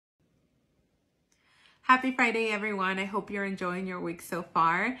Happy Friday, everyone. I hope you're enjoying your week so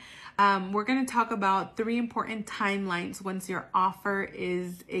far. We're going to talk about 3 important timelines once your offer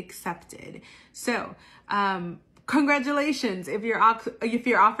is accepted. So, congratulations. If your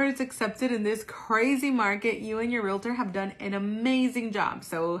offer is accepted in this crazy market, you and your realtor have done an amazing job.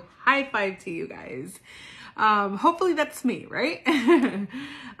 So, high five to you guys. Hopefully that's me, right?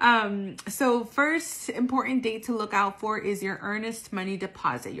 So first important date to look out for is your earnest money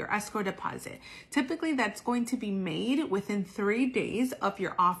deposit, your escrow deposit. Typically that's going to be made within 3 days of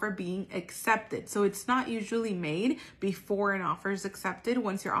your offer being accepted. So it's not usually made before an offer is accepted.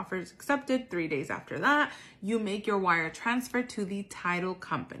 Once your offer is accepted, 3 days after that, you make your wire transfer to the title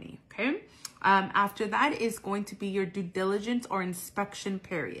company, okay? After that is going to be your due diligence or inspection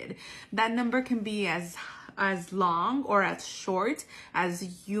period. That number can be as long or as short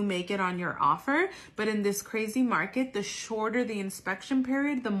as you make it on your offer. But in this crazy market, the shorter the inspection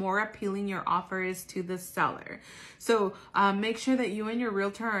period, the more appealing your offer is to the seller. So make sure that you and your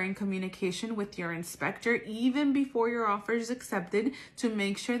realtor are in communication with your inspector even before your offer is accepted to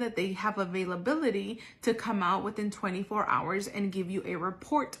make sure that they have availability to come out within 24 hours and give you a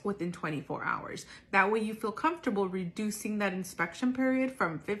report within 24 hours. That way you feel comfortable reducing that inspection period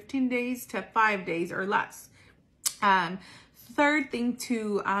from 15 days to 5 days or less. Third thing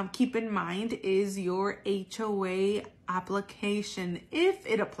to keep in mind is your HOA application, if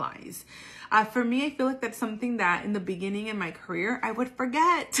it applies. For me, I feel like that's something that in the beginning in my career, I would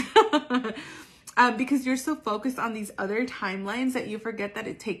forget. Because you're so focused on these other timelines that you forget that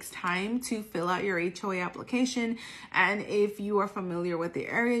it takes time to fill out your HOA application. And if you are familiar with the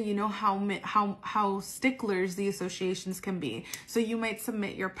area, you know how sticklers the associations can be. So you might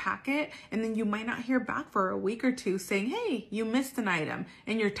submit your packet and then you might not hear back for a week or two saying, hey, you missed an item,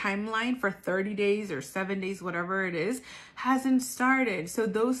 and your timeline for 30 days or 7 days, whatever it is, hasn't started. So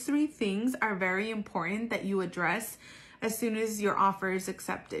those 3 things are very important that you address as soon as your offer is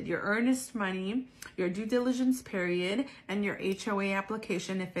accepted: your earnest money, your due diligence period, and your HOA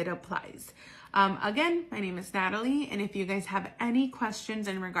application if it applies. Again, my name is Natalie, and if you guys have any questions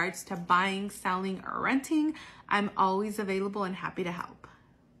in regards to buying, selling, or renting, I'm always available and happy to help.